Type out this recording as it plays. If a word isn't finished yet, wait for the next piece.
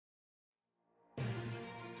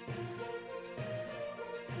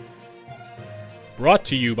Brought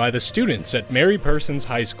to you by the students at Mary Persons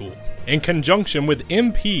High School in conjunction with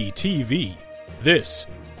MPTV. This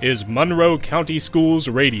is Monroe County Schools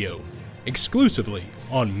Radio, exclusively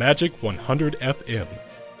on Magic 100 FM.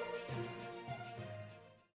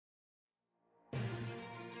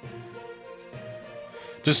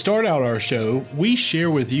 To start out our show, we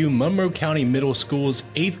share with you Monroe County Middle School's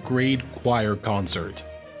 8th grade choir concert.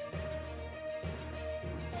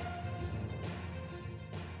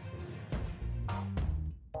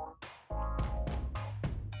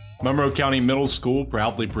 Monroe County Middle School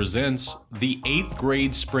proudly presents the 8th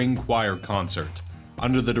grade spring choir concert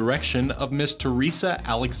under the direction of Miss Teresa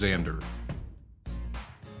Alexander.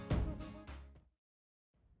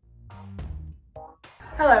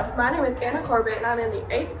 Hello, my name is Anna Corbett and I'm in the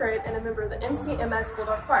 8th grade and a member of the MCMS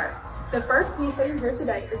Bulldog Choir. The first piece that you hear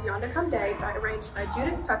today is Yonder Come Day, arranged by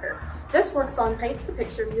Judith Tucker. This work song paints the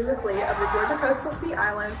picture musically of the Georgia coastal sea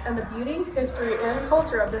islands and the beauty, history, and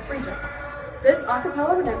culture of this region. This a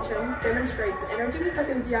cappella redemption demonstrates the energy,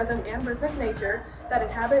 enthusiasm, and rhythmic nature that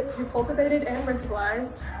inhabits, who cultivated and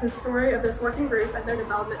ritualized the story of this working group and their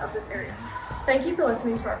development of this area. Thank you for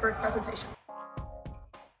listening to our first presentation.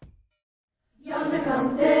 Yonder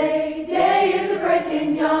come day, day is a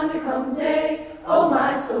breaking, yonder come day, oh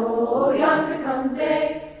my soul, yonder come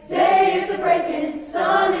day, day is a breaking,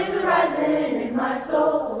 sun is a rising in my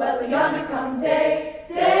soul. Well, yonder come day,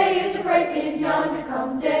 day is a breaking, yonder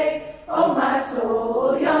come day, oh my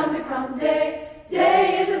soul, yonder come day,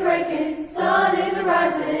 day is a breaking, sun is a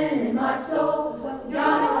rising in my soul.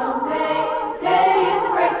 Yonder come day, day is a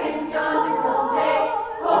breaking, yonder come day,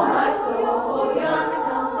 oh my soul, yonder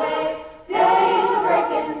come day, day is a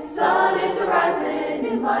breaking, sun is a rising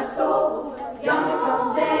in my soul. Yonder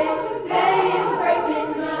come day, day is a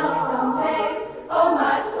breaking, yonder come day, oh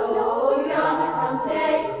my soul, yonder come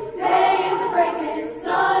day, day is a breaking,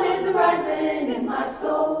 sun is a rising in my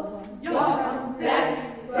soul. Yonder come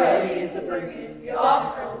day is a breaking,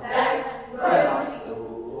 yonder come day, my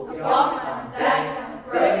soul, yonder come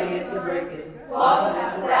day is a breaking, sun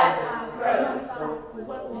is a rising in my soul.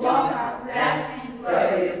 Yonder come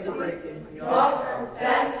day is a breaking, yonder come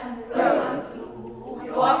day, my soul,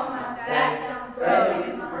 yonder come day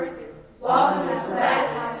is a breaking, sun is a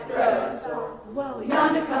rising in my soul. Well,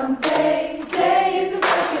 yonder come day, day is a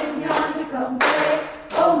breaking, yonder come day,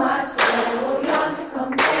 oh my soul, yonder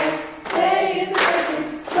come day, day is a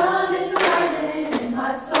breaking, sun is a rising in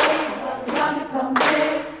my soul. Well, yonder come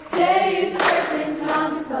day, day is a breaking,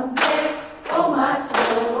 yonder come day, oh my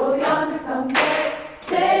soul, yonder come day,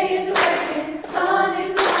 day is a breaking, sun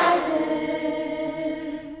is a rising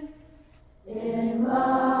in my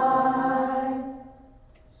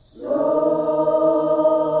soul.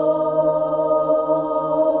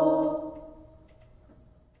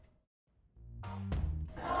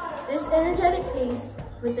 This energetic piece,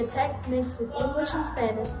 with the text mixed with English and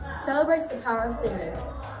Spanish, celebrates the power of singing.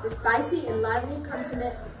 The spicy and lively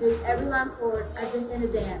accompaniment moves every line forward as if in a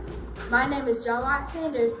dance. My name is John Locke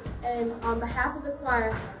Sanders, and on behalf of the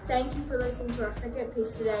choir, thank you for listening to our second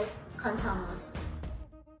piece today, Cantamos.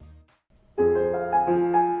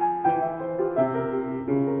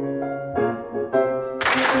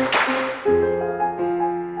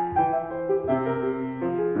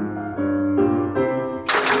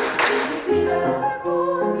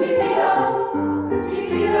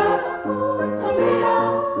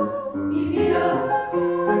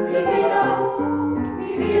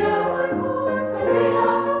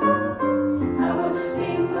 I want to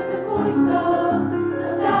sing with the voice of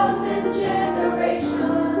 1,000 generations.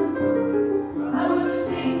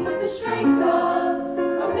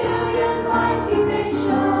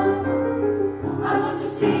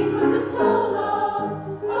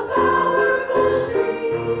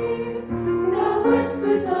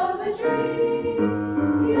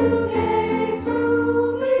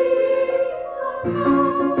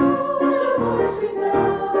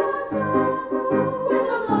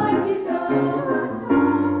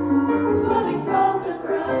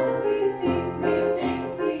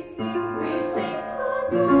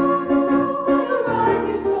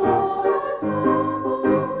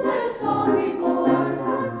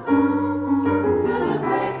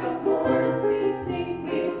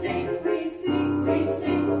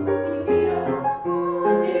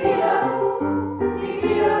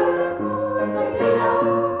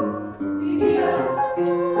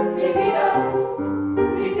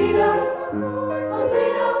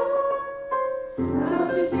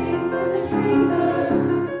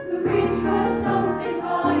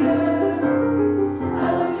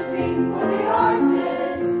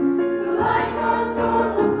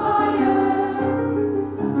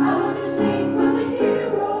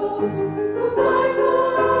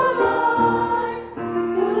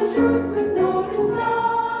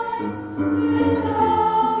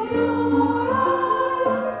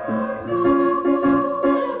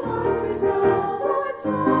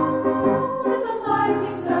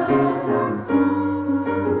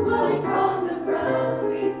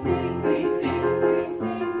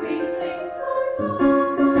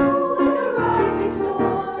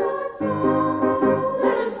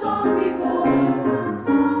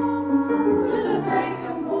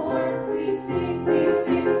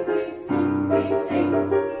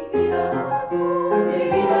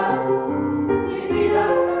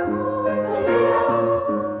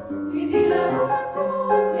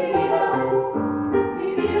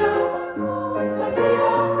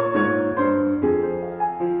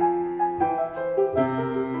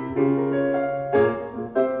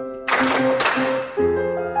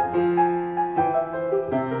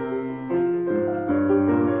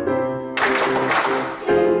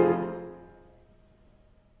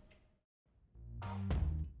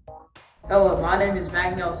 Hello, my name is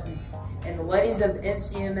Mac Nelson, and the ladies of the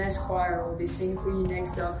MCMS choir will be singing for you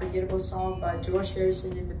next the Unforgettable Song by George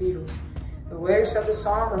Harrison and the Beatles. The lyrics of the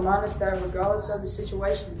song remind us that regardless of the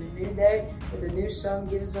situation, the new day with a new sun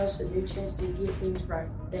gives us a new chance to get things right.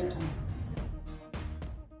 Thank you.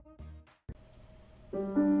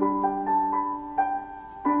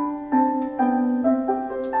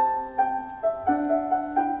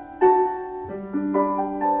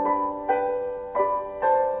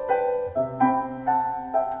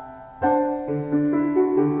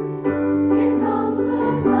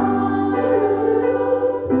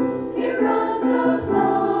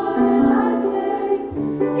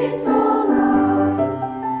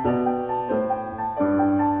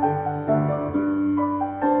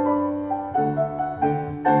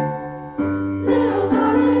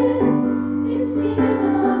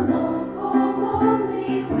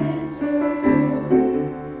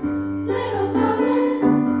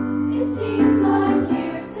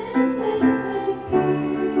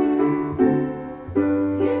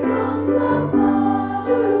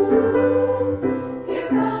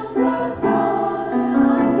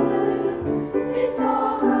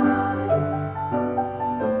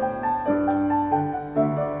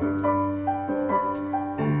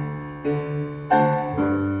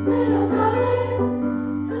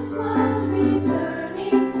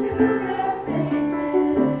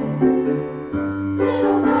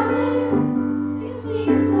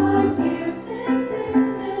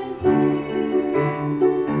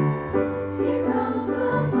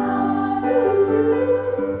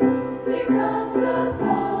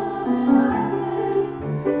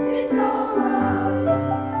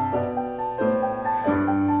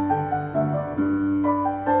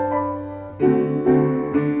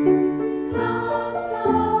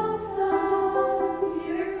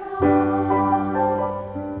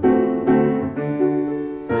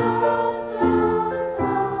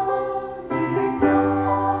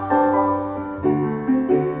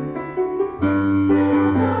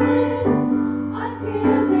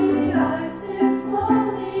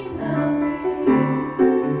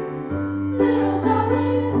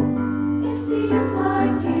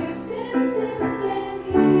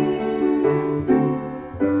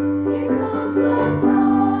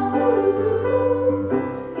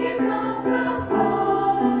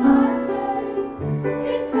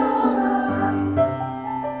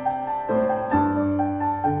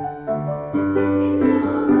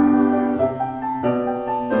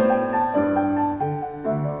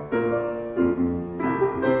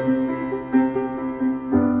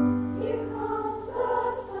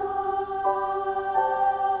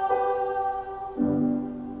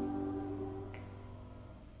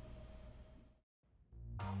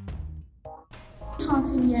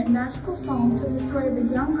 Haunting yet magical song tells the story of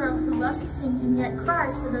a young girl who loves to sing and yet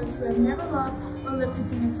cries for those who have never loved or lived to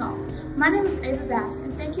sing a song. My name is Ava Bass,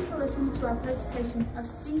 and thank you for listening to our presentation of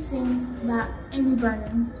She Sings by Amy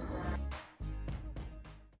Brennan.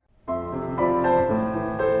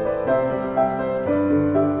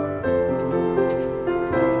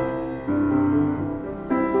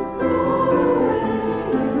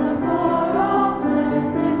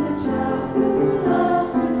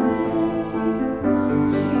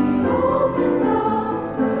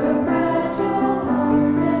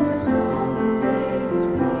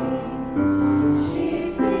 She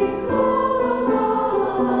sings la la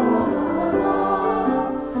la la la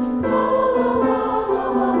la.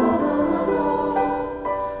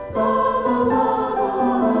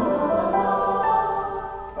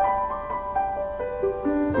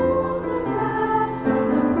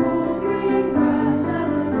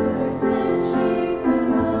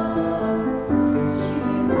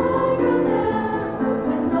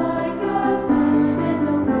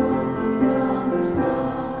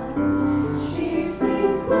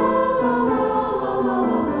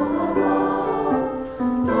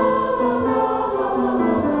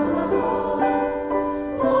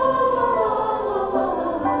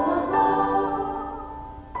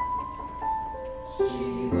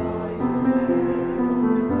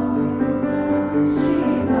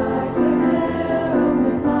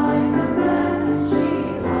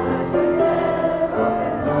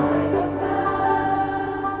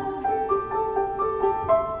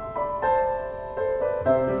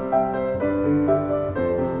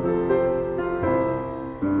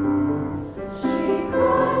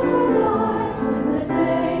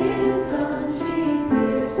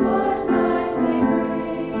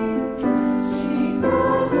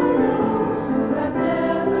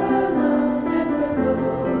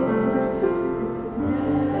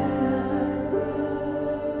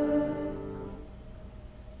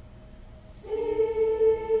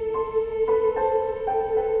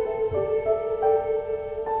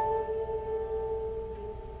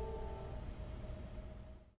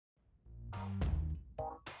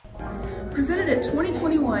 Presented at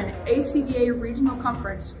 2021 ACDA Regional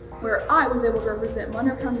Conference, where I was able to represent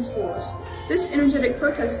Monroe County Schools. This energetic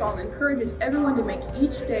protest song encourages everyone to make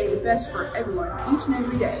each day the best for everyone, each and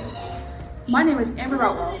every day. My name is Amber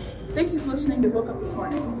Routwell. Thank you for listening to Woke Up This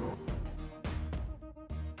Morning.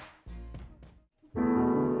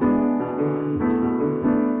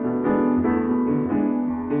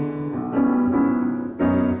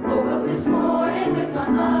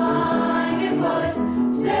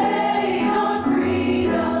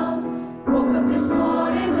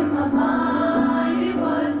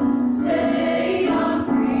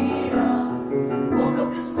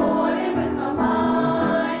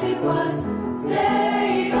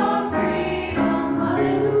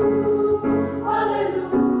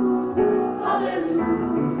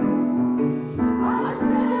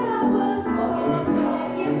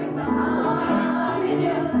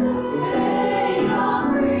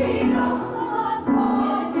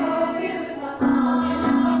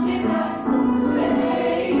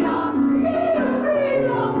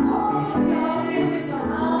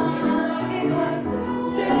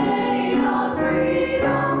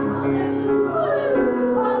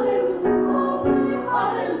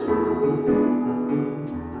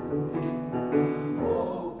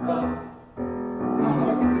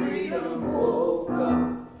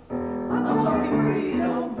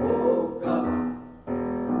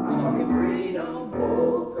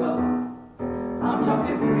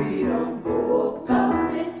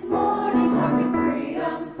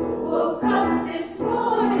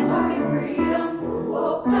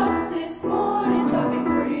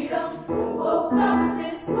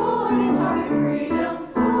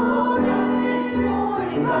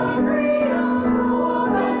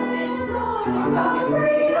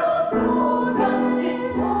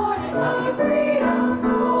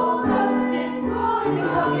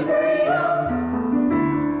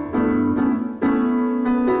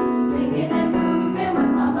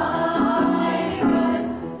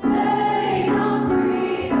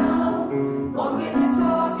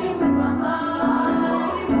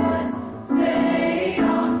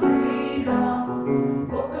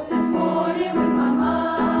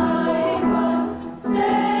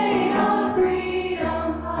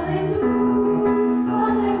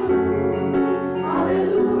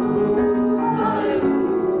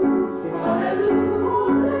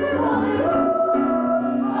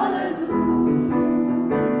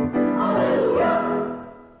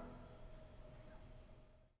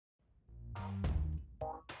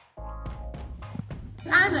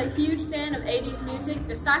 I'm a huge fan of 80s music.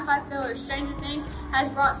 The sci-fi thriller Stranger Things has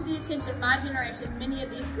brought to the attention of my generation many of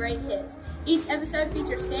these great hits. Each episode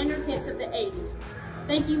features standard hits of the 80s.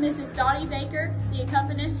 Thank you, Mrs. Dottie Baker, the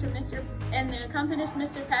accompanist, Mr.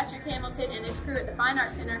 Patrick Hamilton, and his crew at the Fine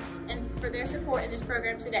Arts Center, and for their support in this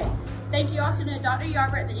program today. Thank you also to Dr.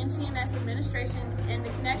 Yarbrough, the MCMS administration, and the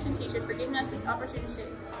Connection teachers for giving us this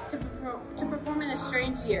opportunity to perform in this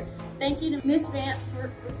strange year. Thank you to Ms. Vance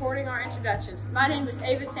for recording our introductions. My name is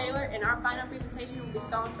Ava Taylor, and our final presentation will be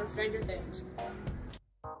songs from Stranger Things.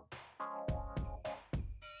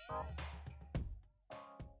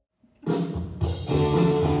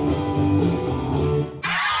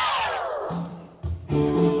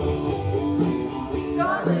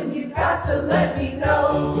 Darling, you've got to let me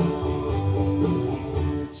know.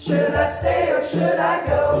 Should I stay or should I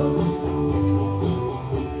go?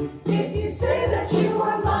 If you say that you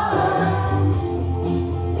are mine,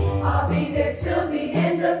 I'll be there till the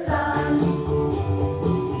end of time.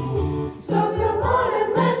 So come on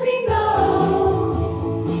and let me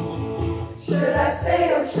know. Should I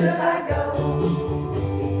stay or should I go?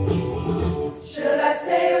 Should I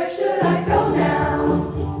stay or should I go now?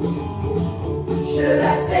 Should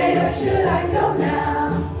I stay or should I go now?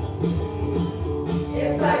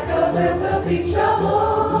 If I go, there will be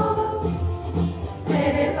trouble.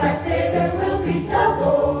 And if I stay, there will be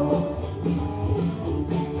double.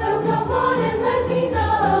 So come on and let me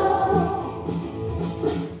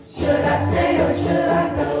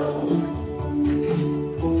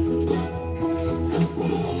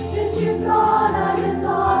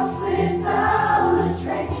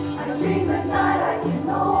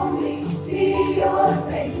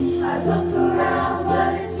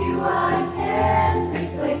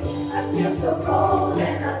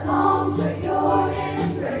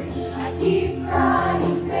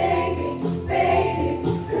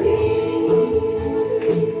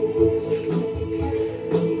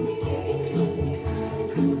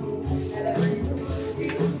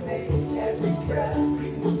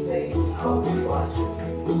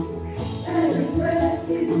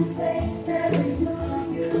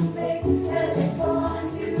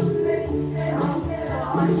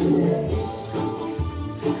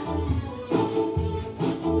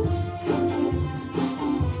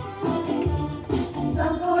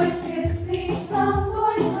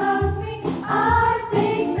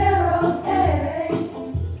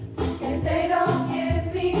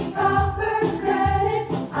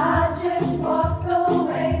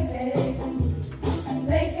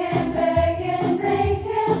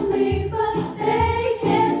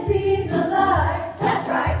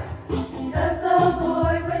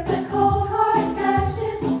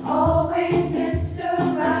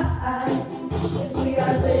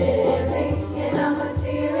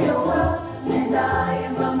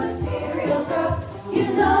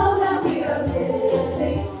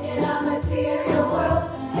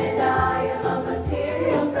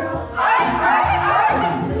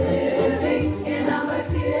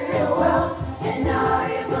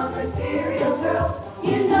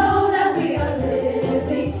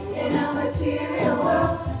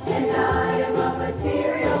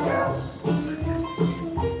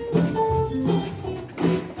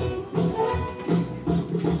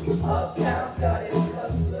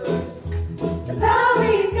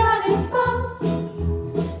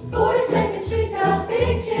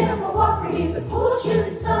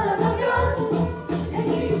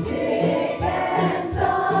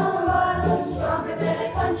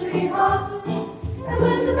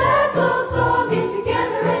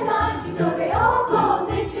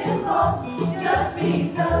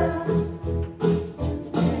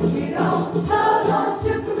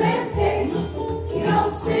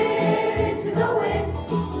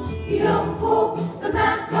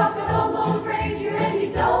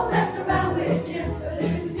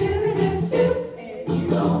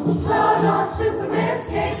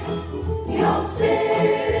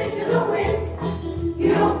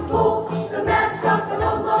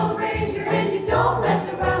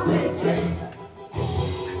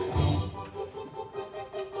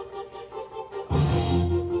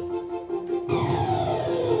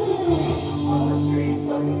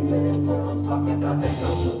their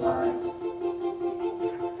social lives.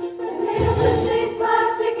 They made of lipstick,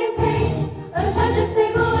 plastic, and paint, a touch of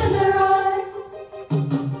sable in their eyes.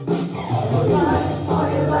 All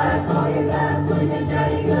your life, boys and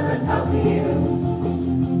daddies gonna talk to you.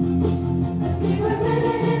 And we were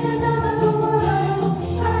living in another world,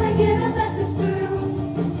 trying to get a message through.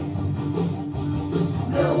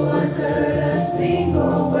 No one heard a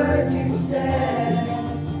single word you said.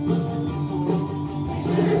 You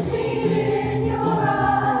should have seen it in your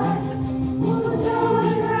eyes, what was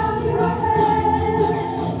going around your head.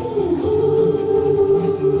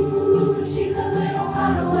 Ooh, she's a little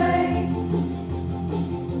runaway.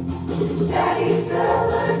 Daddy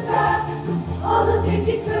spelled her fast, all the things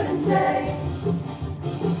she couldn't say.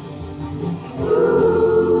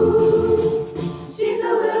 Ooh, she's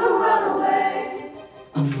a little runaway.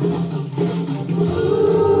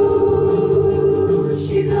 Ooh,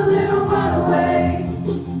 she's a little runaway.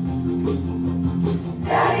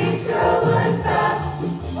 Daddy's girl learned fast,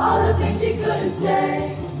 all the things she couldn't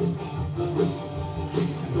say.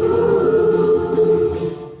 Ooh,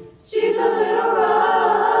 she's a little runaway.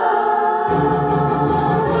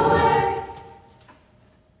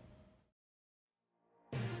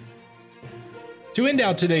 To end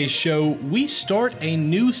out today's show, we start a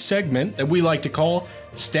new segment that we like to call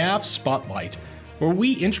Staff Spotlight, where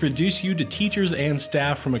we introduce you to teachers and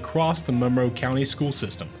staff from across the Monroe County school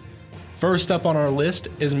system. First up on our list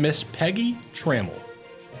is Miss Peggy Trammell.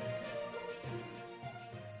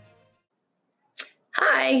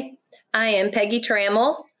 Hi, I am Peggy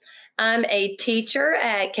Trammell. I'm a teacher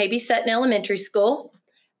at KB Sutton Elementary School.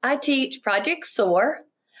 I teach Project SOAR,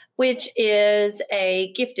 which is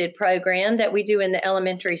a gifted program that we do in the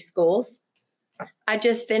elementary schools. I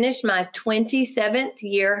just finished my 27th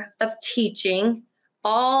year of teaching,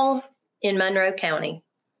 all in Monroe County.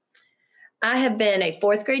 I have been a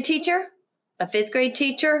 4th grade teacher, a 5th grade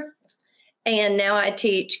teacher, and now I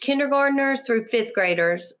teach kindergartners through 5th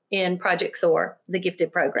graders in Project SOAR, the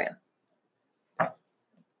gifted program.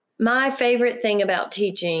 My favorite thing about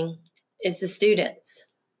teaching is the students.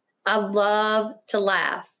 I love to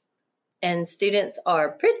laugh, and students are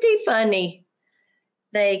pretty funny.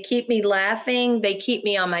 They keep me laughing. They keep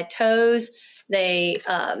me on my toes. They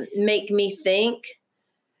make me think.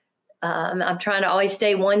 I'm trying to always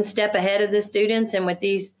stay one step ahead of the students. And with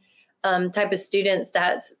these type of students,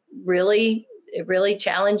 it really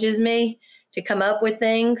challenges me to come up with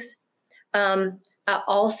things. I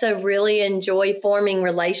also really enjoy forming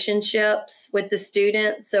relationships with the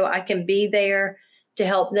students so I can be there to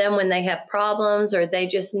help them when they have problems or they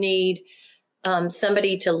just need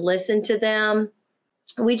somebody to listen to them.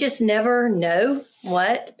 We just never know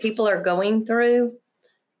what people are going through,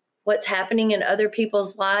 what's happening in other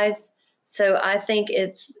people's lives. So I think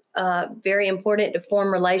it's very important to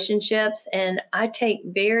form relationships, and I take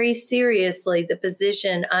very seriously the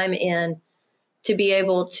position I'm in to be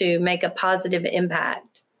able to make a positive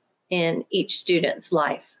impact in each student's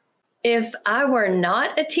life. If I were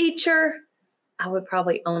not a teacher, I would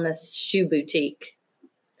probably own a shoe boutique.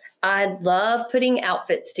 I love putting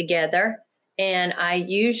outfits together, and I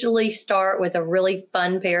usually start with a really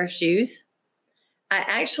fun pair of shoes. I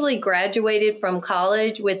actually graduated from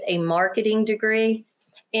college with a marketing degree,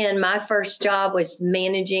 and my first job was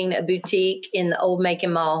managing a boutique in the Old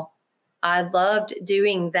Macon Mall. I loved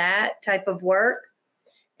doing that type of work,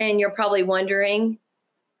 and you're probably wondering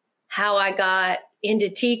how I got into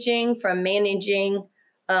teaching from managing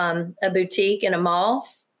a boutique in a mall.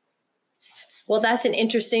 Well, that's an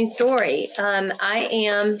interesting story. I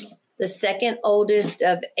am the second oldest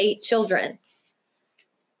of 8 children.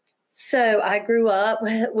 So I grew up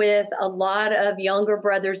with a lot of younger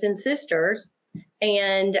brothers and sisters,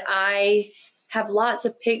 and I have lots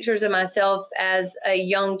of pictures of myself as a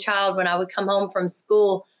young child. When I would come home from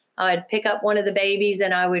school, I would pick up one of the babies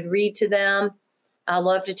and I would read to them. I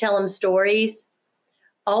love to tell them stories.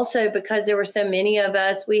 Also, because there were so many of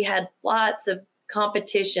us, we had lots of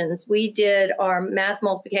competitions. We did our math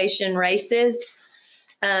multiplication races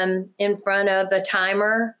in front of a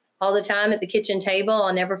timer all the time at the kitchen table.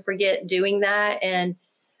 I'll never forget doing that. And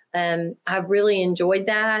I really enjoyed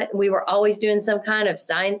that. We were always doing some kind of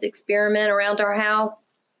science experiment around our house.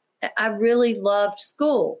 I really loved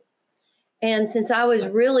school. And since I was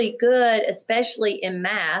really good, especially in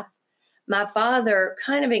math, my father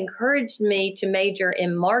kind of encouraged me to major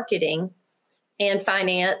in marketing and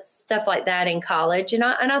finance, stuff like that in college. And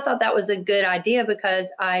I thought that was a good idea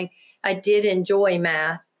because I did enjoy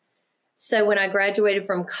math. So when I graduated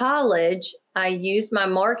from college, I used my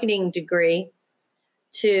marketing degree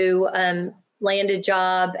to land a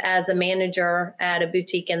job as a manager at a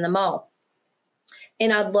boutique in the mall.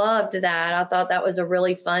 And I loved that. I thought that was a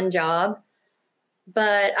really fun job.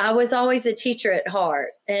 But I was always a teacher at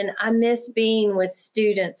heart, and I miss being with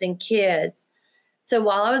students and kids. So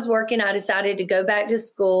while I was working, I decided to go back to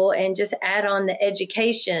school and just add on the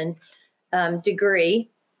education degree,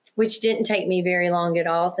 which didn't take me very long at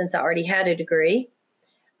all since I already had a degree.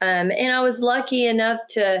 And I was lucky enough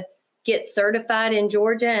to get certified in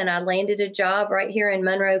Georgia, and I landed a job right here in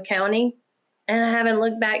Monroe County, and I haven't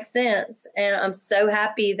looked back since. And I'm so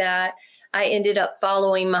happy that I ended up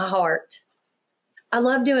following my heart. I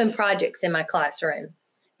love doing projects in my classroom.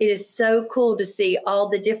 It is so cool to see all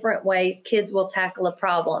the different ways kids will tackle a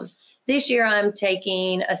problem. This year I'm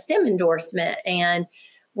taking a STEM endorsement, and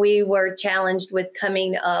we were challenged with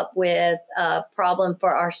coming up with a problem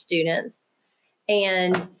for our students.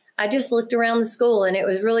 And I just looked around the school, and it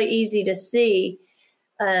was really easy to see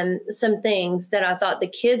some things that I thought the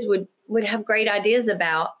kids would have great ideas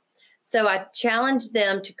about. So I challenged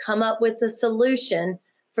them to come up with a solution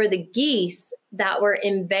for the geese that were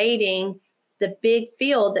invading the big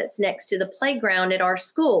field that's next to the playground at our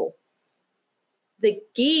school. The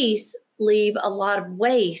geese leave a lot of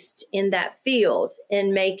waste in that field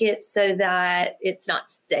and make it so that it's not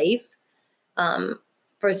safe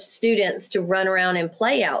for students to run around and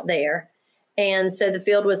play out there. And so the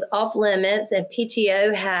field was off limits, and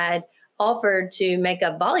PTO had offered to make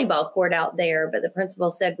a volleyball court out there, but the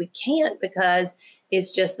principal said we can't because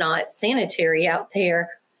it's just not sanitary out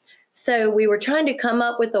there. So we were trying to come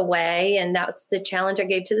up with a way, and that's the challenge I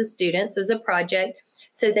gave to the students. It was a project.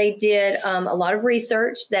 So they did a lot of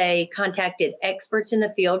research. They contacted experts in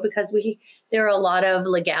the field because there are a lot of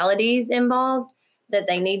legalities involved that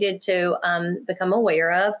they needed to become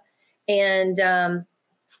aware of. And there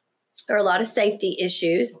are a lot of safety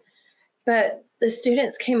issues. But the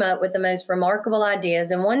students came up with the most remarkable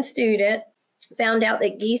ideas. And one student found out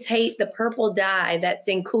that geese hate the purple dye that's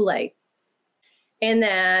in Kool-Aid. And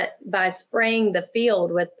that by spraying the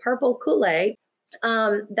field with purple Kool-Aid,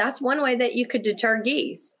 that's one way that you could deter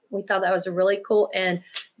geese. We thought that was a really cool and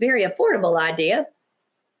very affordable idea.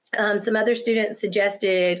 Some other students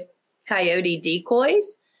suggested coyote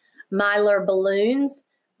decoys, mylar balloons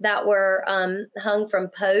that were hung from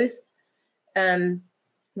posts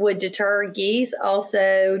would deter geese,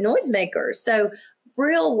 also noisemakers. So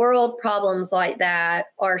real world problems like that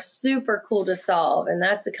are super cool to solve. And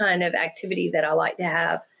that's the kind of activity that I like to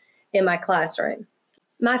have in my classroom.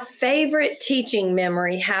 My favorite teaching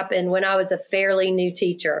memory happened when I was a fairly new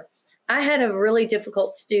teacher. I had a really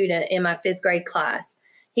difficult student in my 5th grade class.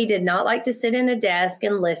 He did not like to sit in a desk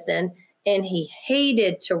and listen, and he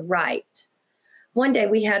hated to write. One day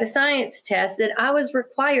we had a science test that I was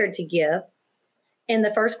required to give. And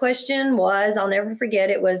the first question was, I'll never forget,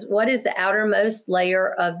 it was, what is the outermost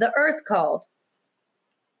layer of the earth called?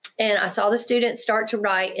 And I saw the student start to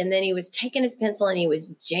write, and then he was taking his pencil and he was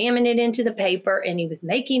jamming it into the paper, and he was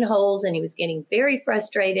making holes, and he was getting very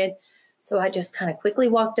frustrated. So I just kind of quickly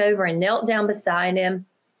walked over and knelt down beside him,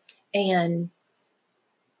 and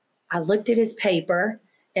I looked at his paper,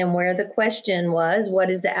 and where the question was, what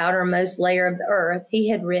is the outermost layer of the earth? He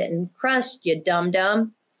had written, crust, you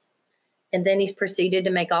dum-dum. And then he proceeded to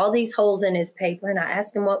make all these holes in his paper, and I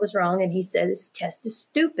asked him what was wrong, and he said, this test is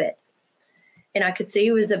stupid. And I could see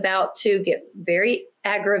he was about to get very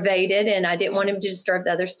aggravated, and I didn't want him to disturb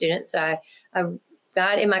the other students. So I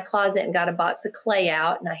got in my closet and got a box of clay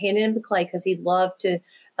out, and I handed him the clay because he loved to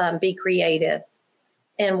be creative.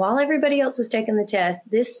 And while everybody else was taking the test,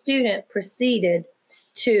 this student proceeded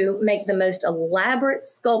to make the most elaborate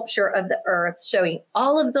sculpture of the earth, showing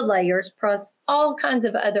all of the layers plus all kinds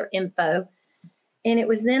of other info. And it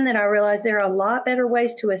was then that I realized there are a lot better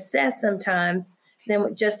ways to assess sometimes than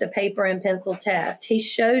with just a paper and pencil test. He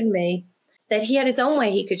showed me that he had his own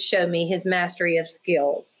way he could show me his mastery of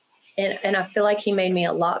skills. And I feel like he made me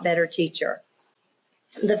a lot better teacher.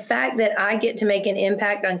 The fact that I get to make an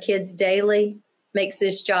impact on kids daily makes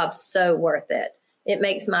this job so worth it. It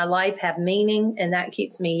makes my life have meaning, and that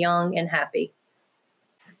keeps me young and happy.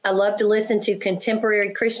 I love to listen to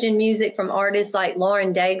contemporary Christian music from artists like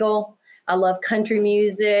Lauren Daigle. I love country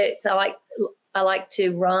music. I like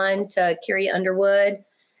to run to Carrie Underwood.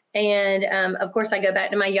 And of course, I go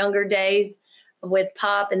back to my younger days with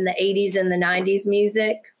pop in the 80s and the 90s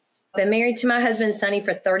music. I've been married to my husband, Sonny,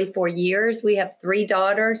 for 34 years. We have 3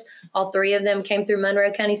 daughters. All 3 of them came through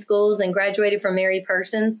Monroe County Schools and graduated from Mary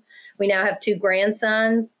Persons. We now have 2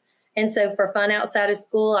 grandsons. And so for fun outside of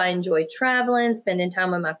school, I enjoy traveling, spending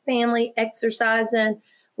time with my family, exercising.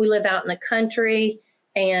 We live out in the country,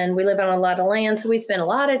 and we live on a lot of land. So we spend a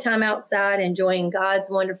lot of time outside enjoying God's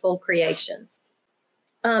wonderful creations.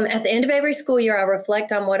 At the end of every school year, I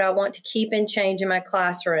reflect on what I want to keep and change in my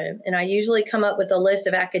classroom. And I usually come up with a list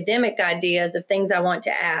of academic ideas of things I want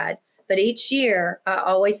to add. But each year, I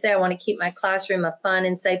always say I want to keep my classroom a fun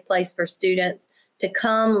and safe place for students to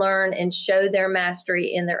come, learn, and show their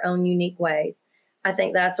mastery in their own unique ways. I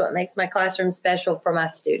think that's what makes my classroom special for my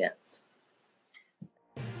students.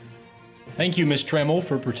 Thank you, Ms. Tremmel,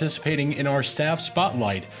 for participating in our staff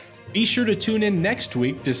spotlight. Be sure to tune in next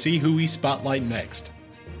week to see who we spotlight next.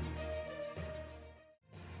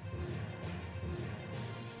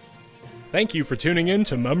 Thank you for tuning in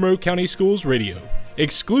to Monroe County Schools Radio,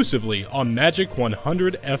 exclusively on Magic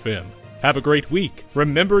 100 FM. Have a great week.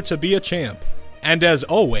 Remember to be a champ. And as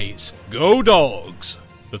always, go Dogs!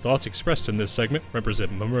 The thoughts expressed in this segment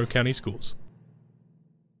represent Monroe County Schools.